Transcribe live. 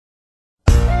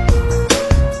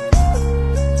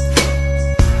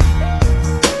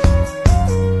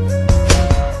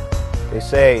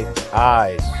say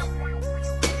eyes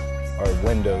are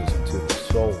windows into the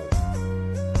soul.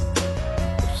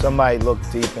 If somebody looked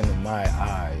deep into my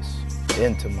eyes,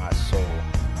 into my soul,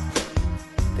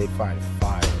 they'd find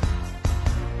fire.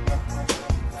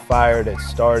 The fire that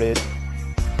started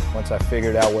once I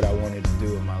figured out what I wanted to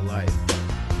do in my life.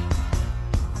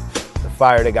 The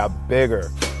fire that got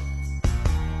bigger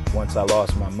once I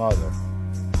lost my mother.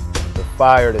 The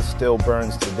fire that still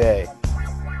burns today.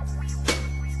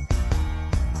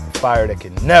 The fire that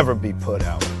can never be put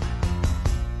out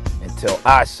until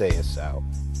I say it's out.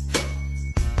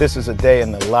 This is a day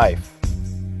in the life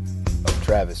of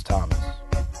Travis Thomas.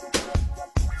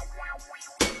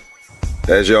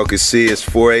 As y'all can see, it's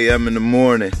 4 a.m. in the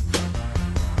morning.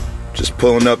 Just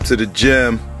pulling up to the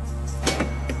gym.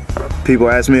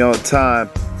 People ask me all the time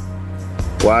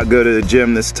why I go to the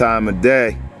gym this time of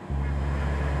day.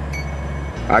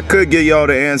 I could give y'all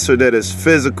the answer that it's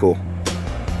physical.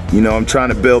 You know, I'm trying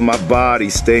to build my body,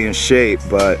 stay in shape,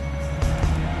 but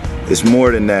it's more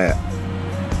than that.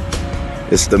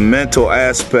 It's the mental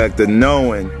aspect of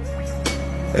knowing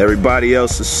everybody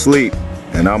else is asleep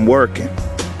and I'm working.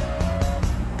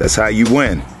 That's how you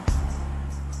win.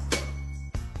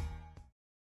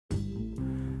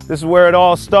 This is where it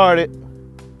all started.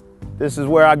 This is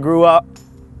where I grew up.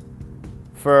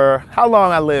 For how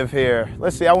long I live here?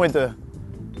 Let's see, I went to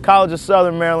College of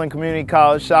Southern Maryland Community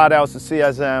College, shout outs to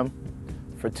CSM,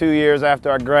 for 2 years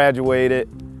after I graduated.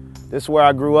 This is where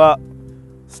I grew up,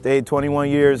 stayed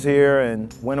 21 years here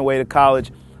and went away to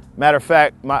college. Matter of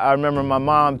fact, I remember my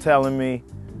mom telling me,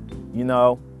 you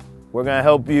know, we're gonna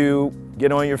help you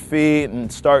get on your feet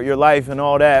and start your life and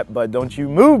all that, but don't you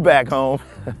move back home.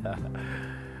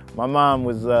 My mom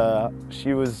was,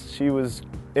 she was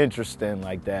interesting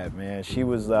like that, man. She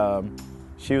was a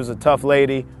tough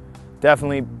lady.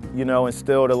 Definitely, you know,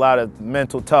 instilled a lot of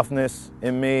mental toughness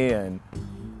in me and,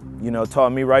 you know,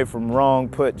 taught me right from wrong,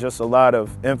 put just a lot of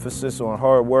emphasis on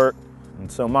hard work.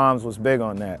 And so Moms was big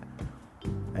on that.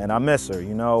 And I miss her,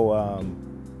 you know.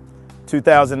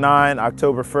 2009,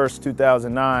 October 1st,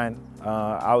 2009,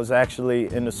 I was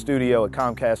actually in the studio at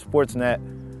Comcast Sportsnet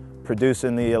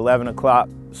producing the 11 o'clock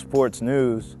sports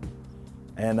news.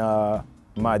 And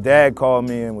my dad called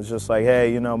me and was just like,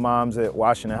 hey, you know, Mom's at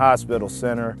Washington Hospital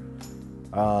Center.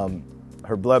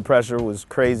 Her blood pressure was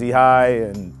crazy high,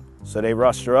 and so they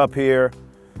rushed her up here,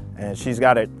 and she's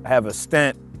got to have a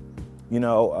stent, you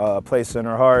know, placed in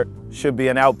her heart. Should be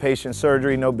an outpatient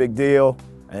surgery, no big deal.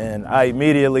 And I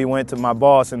immediately went to my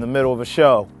boss in the middle of a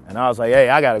show, and I was like, hey,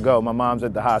 I gotta go. My mom's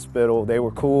at the hospital. They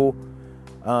were cool.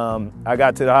 I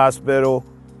got to the hospital.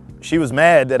 She was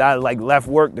mad that I left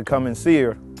work to come and see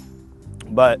her.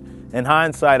 But in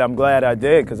hindsight, I'm glad I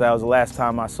did, because that was the last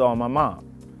time I saw my mom.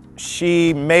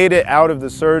 She made it out of the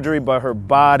surgery, but her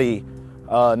body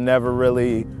never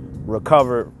really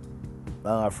recovered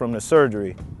from the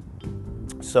surgery.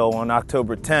 So on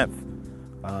October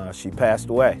 10th, she passed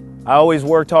away. I always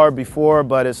worked hard before,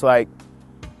 but it's like,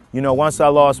 you know, once I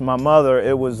lost my mother,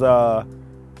 it was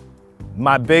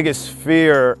my biggest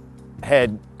fear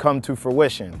had come to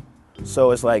fruition. So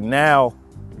it's like now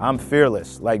I'm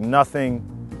fearless. Like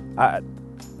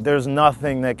there's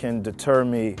nothing that can deter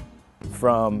me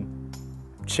from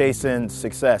chasing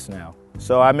success now.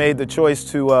 So I made the choice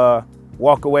to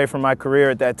walk away from my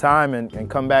career at that time and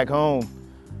come back home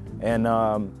and,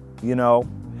 you know,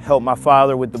 help my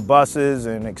father with the buses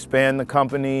and expand the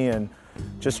company and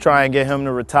just try and get him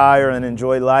to retire and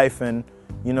enjoy life and,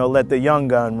 you know, let the young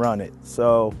gun run it.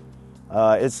 So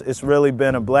it's really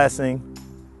been a blessing,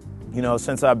 you know,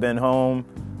 since I've been home.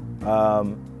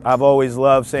 I've always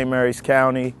loved St. Mary's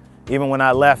County. Even when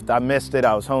I left, I missed it.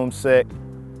 I was homesick.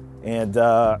 And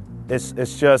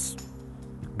it's just,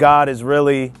 God has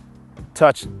really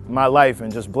touched my life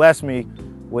and just blessed me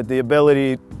with the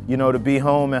ability, you know, to be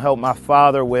home and help my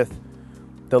father with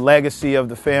the legacy of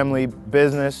the family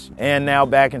business and now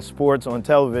back in sports on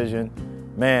television.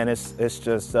 Man, it's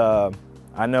just, I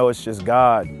know it's just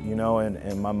God, you know,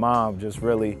 and my mom just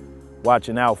really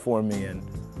watching out for me. And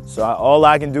so all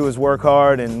I can do is work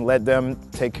hard and let them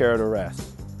take care of the rest.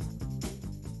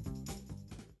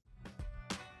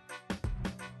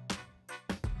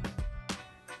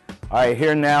 All right,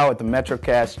 here now at the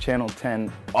MetroCast Channel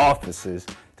 10 offices,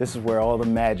 this is where all the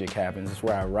magic happens. This is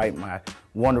where I write my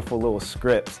wonderful little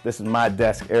scripts. This is my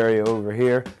desk area over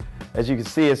here. As you can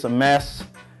see, it's a mess,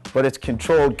 but it's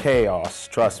controlled chaos,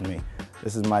 trust me.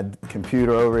 This is my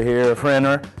computer over here,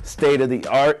 printer, state of the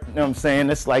art, you know what I'm saying?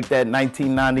 It's like that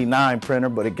 1999 printer,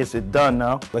 but it gets it done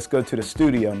now. Let's go to the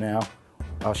studio now.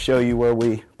 I'll show you where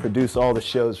we produce all the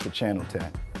shows for Channel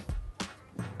 10.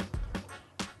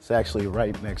 It's actually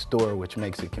right next door, which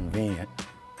makes it convenient.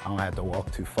 I don't have to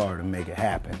walk too far to make it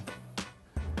happen.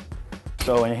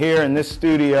 So in here in this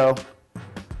studio,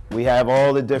 we have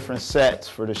all the different sets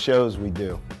for the shows we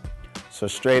do. So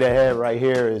straight ahead right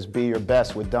here is Be Your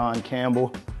Best with Dawn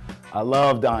Campbell. I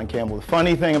love Dawn Campbell. The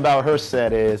funny thing about her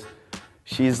set is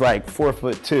she's like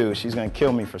 4'2". She's gonna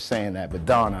kill me for saying that, but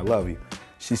Dawn, I love you.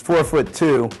 She's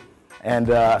 4'2",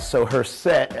 and so her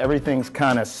set, everything's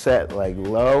kind of set like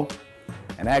low.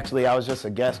 And actually, I was just a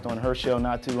guest on her show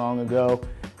not too long ago,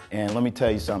 and let me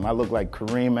tell you something, I look like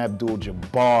Kareem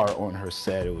Abdul-Jabbar on her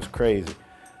set. It was crazy.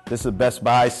 This is a Best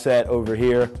Buy set over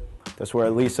here. That's where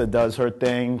Lisa does her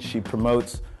thing. She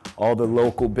promotes all the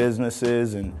local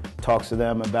businesses and talks to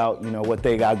them about, what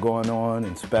they got going on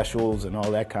and specials and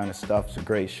all that kind of stuff. It's a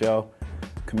great show.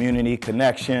 Community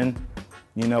connection.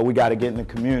 We got to get in the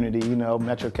community.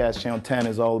 MetroCast Channel 10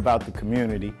 is all about the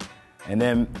community. And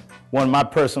then one of my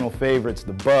personal favorites,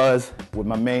 The Buzz, with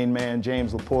my main man,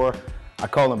 James Lepore. I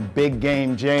call him Big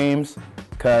Game James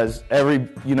because every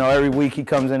week he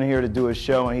comes in here to do his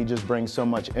show and he just brings so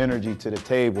much energy to the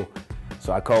table.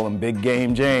 So I call him Big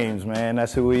Game James, man.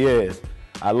 That's who he is.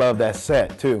 I love that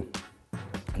set, too.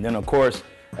 And then, of course,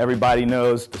 everybody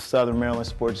knows the Southern Maryland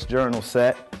Sports Journal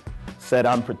set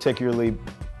I'm particularly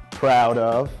proud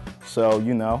of. So,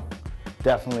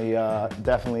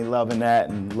 definitely loving that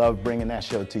and love bringing that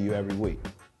show to you every week.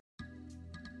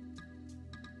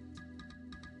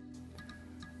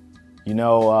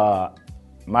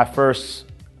 My first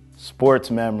sports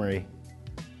memory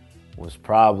was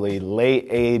probably late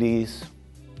 80s.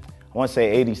 I want to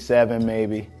say 87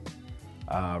 maybe.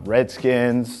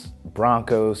 Redskins,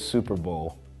 Broncos Super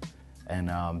Bowl.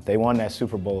 And they won that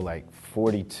Super Bowl like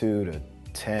 42-10,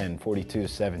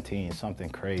 42-17, something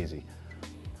crazy.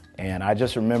 And I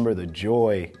just remember the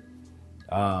joy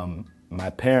my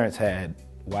parents had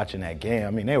watching that game.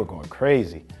 I mean, they were going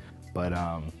crazy. But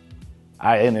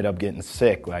I ended up getting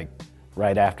sick like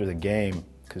right after the game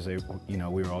because we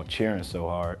were all cheering so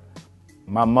hard.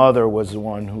 My mother was the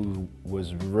one who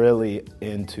was really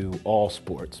into all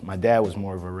sports. My dad was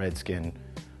more of a Redskin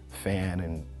fan,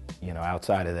 and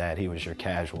outside of that, he was your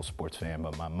casual sports fan.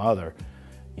 But my mother,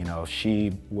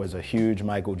 she was a huge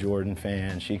Michael Jordan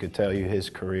fan. She could tell you his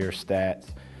career stats.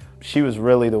 She was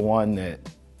really the one that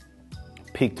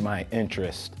piqued my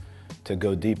interest to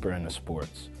go deeper into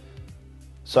sports.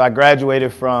 So I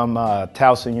graduated from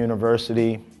Towson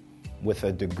University with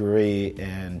a degree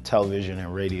in television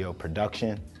and radio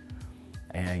production.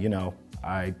 And,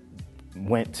 I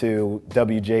went to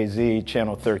WJZ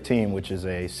Channel 13, which is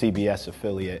a CBS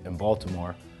affiliate in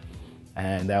Baltimore.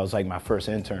 And that was like my first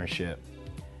internship.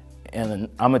 And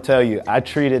I'm gonna tell you, I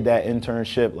treated that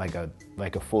internship like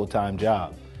a full-time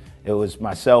job. It was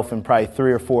myself and probably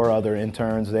 3 or 4 other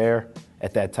interns there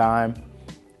at that time.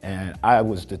 And I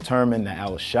was determined to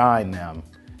outshine them.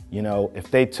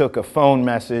 If they took a phone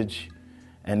message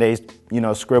and they,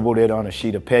 scribbled it on a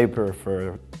sheet of paper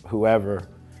for whoever,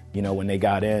 when they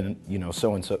got in,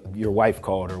 so-and-so, your wife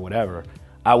called or whatever,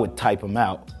 I would type them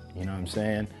out, you know what I'm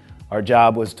saying? Our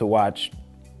job was to watch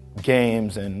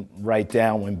games and write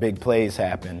down when big plays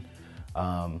happen.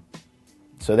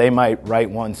 So they might write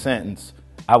one sentence,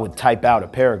 I would type out a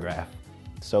paragraph.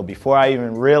 So before I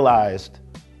even realized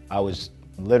I was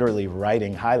literally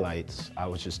writing highlights, I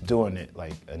was just doing it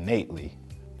like innately.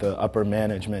 The upper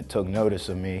management took notice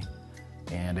of me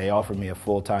and they offered me a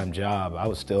full-time job. I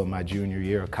was still in my junior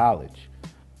year of college.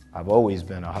 I've always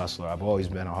been a hustler. I've always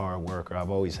been a hard worker.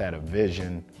 I've always had a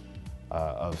vision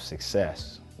of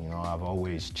success. I've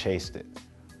always chased it.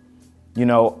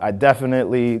 I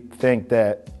definitely think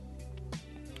that,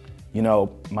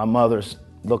 my mother's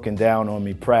looking down on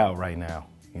me proud right now,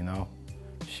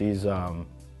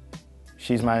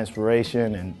 She's my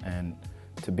inspiration, and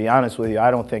to be honest with you,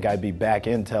 I don't think I'd be back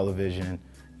in television.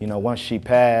 Once she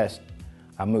passed,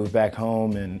 I moved back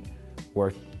home and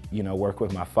worked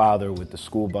with my father with the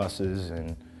school buses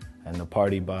and the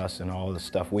party bus and all the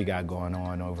stuff we got going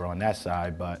on over on that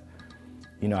side. But,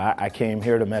 I came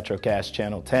here to MetroCast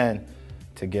Channel 10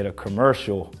 to get a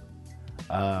commercial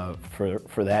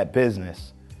for that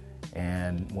business.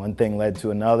 And one thing led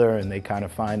to another, and they kind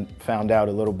of found out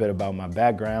a little bit about my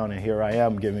background, and here I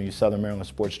am giving you Southern Maryland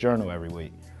Sports Journal every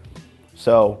week.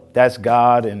 So that's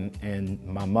God and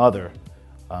my mother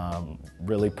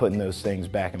really putting those things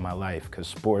back in my life, because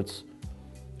sports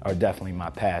are definitely my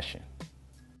passion.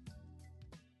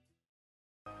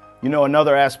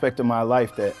 Another aspect of my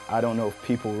life that I don't know if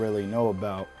people really know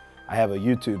about, I have a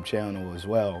YouTube channel as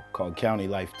well called County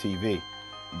Life TV.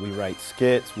 We write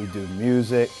skits, we do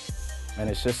music, and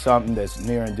it's just something that's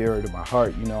near and dear to my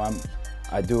heart.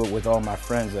 I do it with all my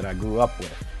friends that I grew up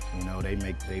with. You know, they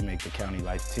make the County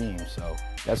Life team. So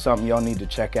that's something y'all need to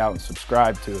check out and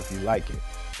subscribe to if you like it.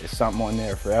 There's something on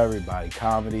there for everybody: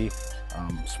 comedy,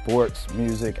 sports,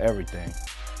 music, everything.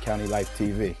 County Life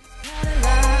TV.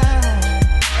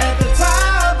 At the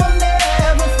top, I'm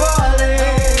never falling.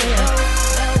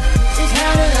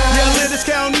 Yeah, I live this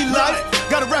county life.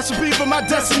 Got a recipe for my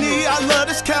destiny. I love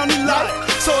this county life.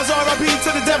 So it's R.I.P.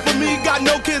 to the death of me. Got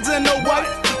no kids and no wife.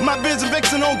 My biz and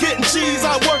vixen on getting cheese.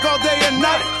 I work all day and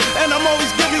night, and I'm always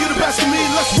giving you the best of me.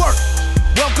 Let's work.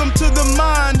 Welcome to the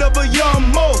mind of a young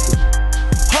mogul.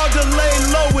 Hard to lay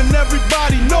low when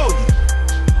everybody know you.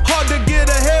 Hard to get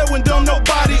ahead when don't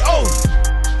nobody owe you.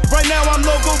 Right now I'm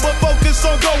local, but focused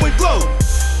on going global.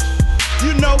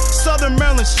 You know, Southern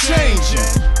Maryland's changing.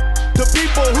 The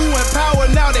people who in power,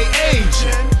 now they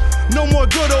aging. No more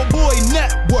good old boy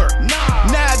network.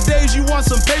 Nowadays you want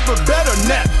some paper, better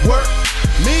network.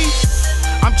 Me,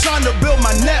 I'm trying to build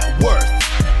my net worth.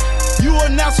 You are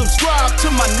now subscribed to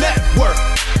my network.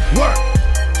 Work.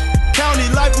 County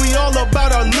Life, we all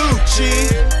about our Lucci.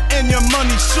 And your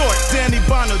money short, Danny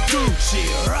Bonaducci.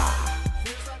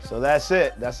 So that's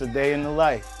it. That's a day in the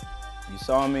life. You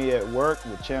saw me at work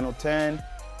with Channel 10.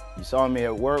 You saw me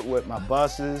at work with my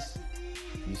buses.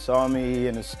 You saw me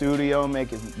in the studio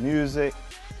making music.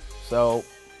 So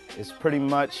it's pretty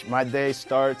much, my day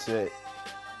starts at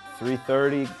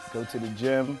 3:30, go to the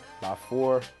gym by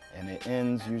 4, and it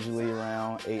ends usually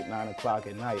around 8, 9 o'clock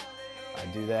at night. I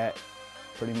do that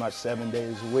pretty much 7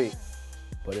 days a week.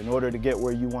 But in order to get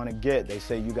where you want to get, they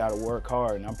say you got to work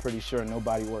hard, and I'm pretty sure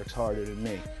nobody works harder than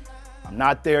me. I'm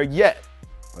not there yet,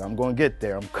 but I'm going to get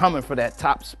there. I'm coming for that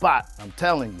top spot, I'm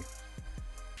telling you.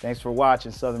 Thanks for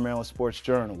watching Southern Maryland Sports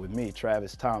Journal with me,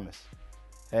 Travis Thomas.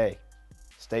 Hey,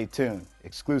 stay tuned,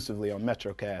 exclusively on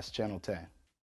MetroCast Channel 10.